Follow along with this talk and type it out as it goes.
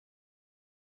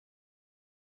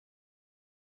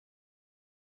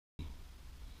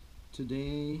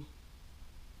Today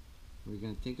we're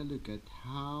going to take a look at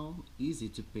how easy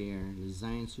to pair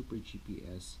Lezyne Super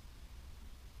GPS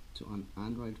to an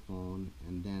Android phone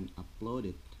and then upload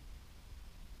it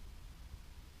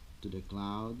to the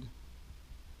cloud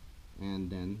and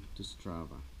then to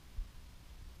Strava.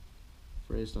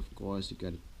 First, of course, you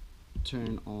got to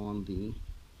turn on the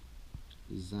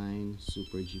Lezyne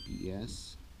Super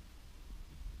GPS.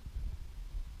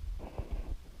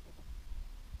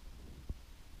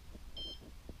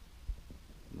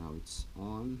 Now it's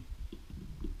on.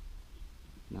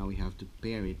 Now we have to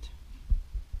pair it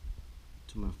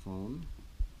to my phone,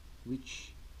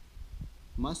 which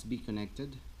must be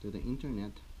connected to the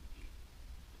internet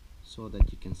so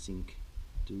that you can sync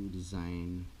to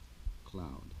Lezyne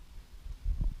Cloud.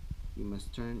 You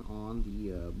must turn on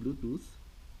the Bluetooth.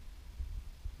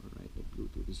 Alright, the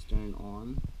Bluetooth is turned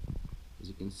on. As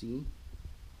you can see,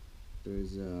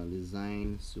 there's a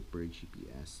Lezyne Super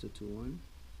GPS 221.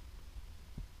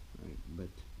 Right, but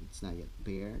it's not yet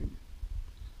paired.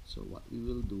 So what we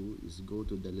will do is go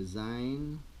to the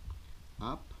Lezyne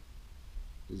app,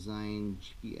 Lezyne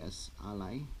GPS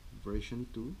Ally version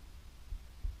 2,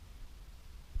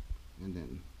 and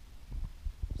then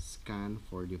scan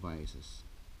for devices.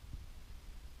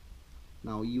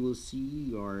 Now you will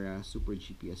see your Super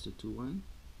GPS 221.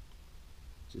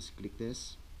 Just click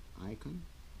this icon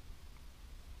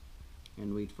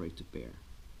and wait for it to pair.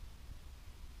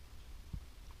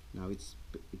 Now it's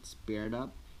paired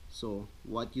up. So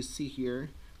what you see here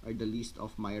are the list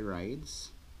of my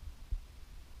rides.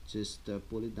 Just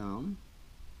pull it down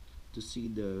to see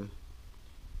the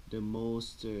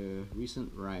most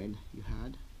recent ride you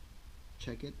had.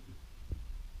 Check it,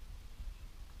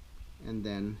 and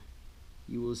then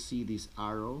you will see this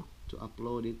arrow to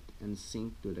upload it and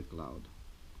sync to the cloud.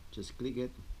 Just click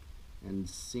it and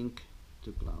sync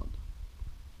to cloud,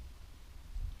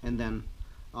 and then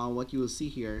what you will see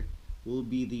here will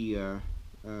be the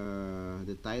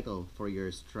title for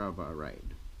your Strava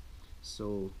ride.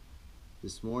 So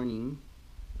this morning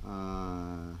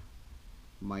my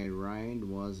ride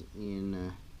was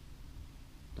in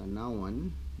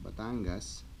Tanawan,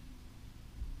 Batangas.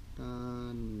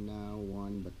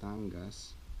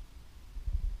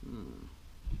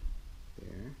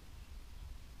 There,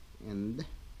 and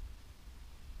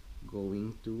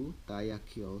going to Tayak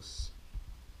Hills,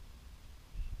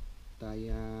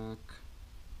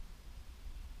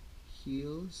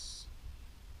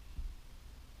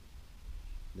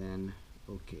 then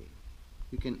okay,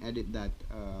 you can edit that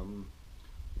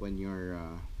when you're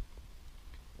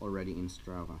already in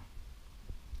Strava.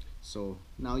 So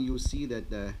now you see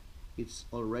that it's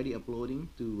already uploading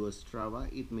to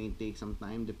Strava. It may take some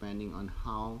time depending on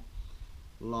how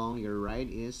long your ride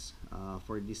is.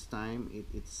 For this time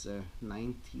it's a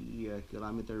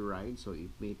 90-kilometer ride, so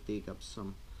it may take up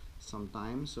some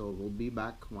time. So we'll be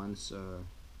back once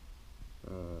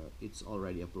it's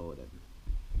already uploaded.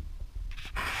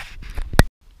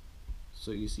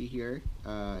 So you see here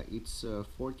it's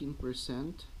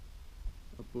 14%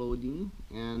 uploading,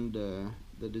 and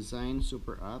the Lezyne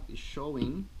Super app is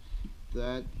showing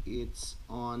that it's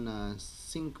on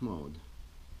sync mode.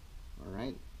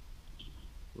 Alright,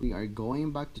 we are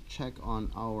going back to check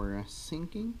on our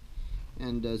syncing,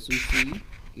 and as we see,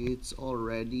 it's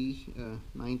already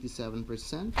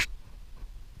 97%.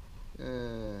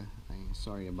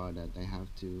 Sorry about that, I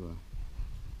have to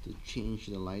change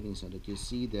the lighting so that you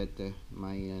see that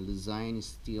my Lezyne is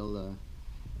still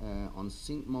on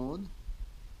sync mode.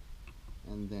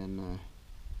 And then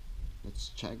let's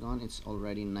check on, it's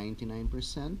already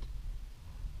 99%,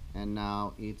 and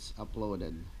now it's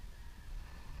uploaded.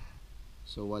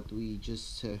 So what we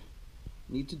just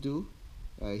need to do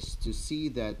is to see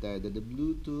that the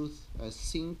Bluetooth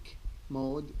sync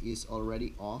mode is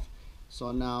already off.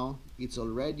 So now it's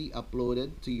already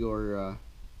uploaded to your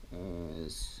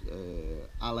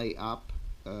Ally app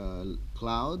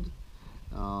cloud.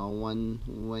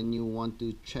 When you want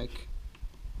to check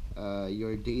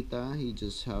your data, you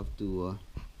just have to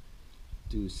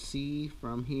see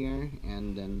from here,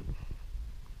 and then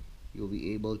you'll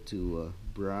be able to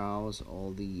browse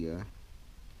all the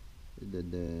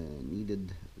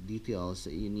needed details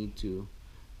that you need to.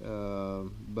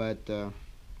 But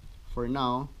for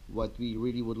now, what we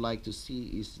really would like to see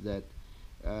is that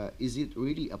is it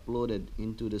really uploaded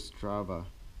into the Strava.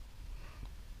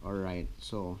 Alright,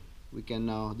 so we can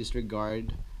now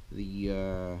disregard the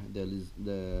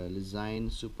Lezyne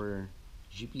Super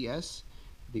GPS,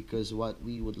 because what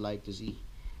we would like to see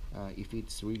if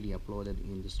it's really uploaded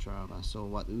in the Strava. So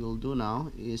what we will do now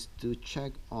is to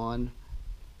check on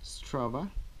Strava.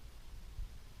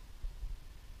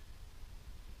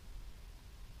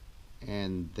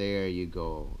 and there you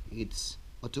go. It's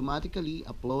automatically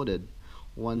uploaded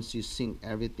once you sync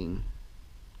everything.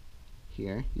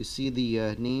 Here you see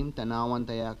the name Tanawan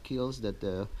Tayak Kills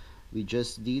that we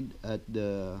just did at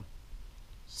the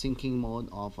syncing mode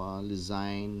of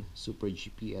Lezyne Super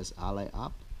GPS Ally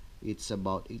app. It's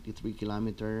about 83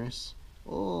 kilometers.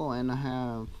 Oh, and I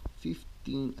have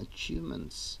 15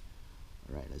 achievements.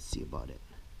 Alright, let's see about it.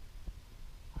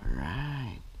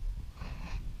 Alright,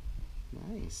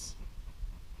 nice.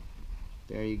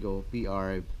 There you go,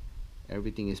 PR.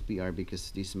 Everything is PR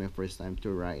because this is my first time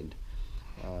to ride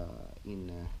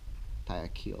in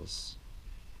Tayak Hills.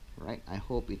 Right, I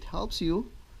hope it helps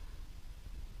you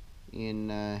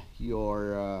in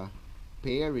your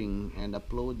pairing and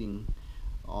uploading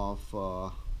of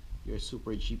your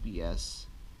Super GPS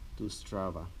to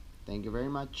Strava. Thank you very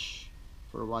much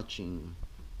for watching.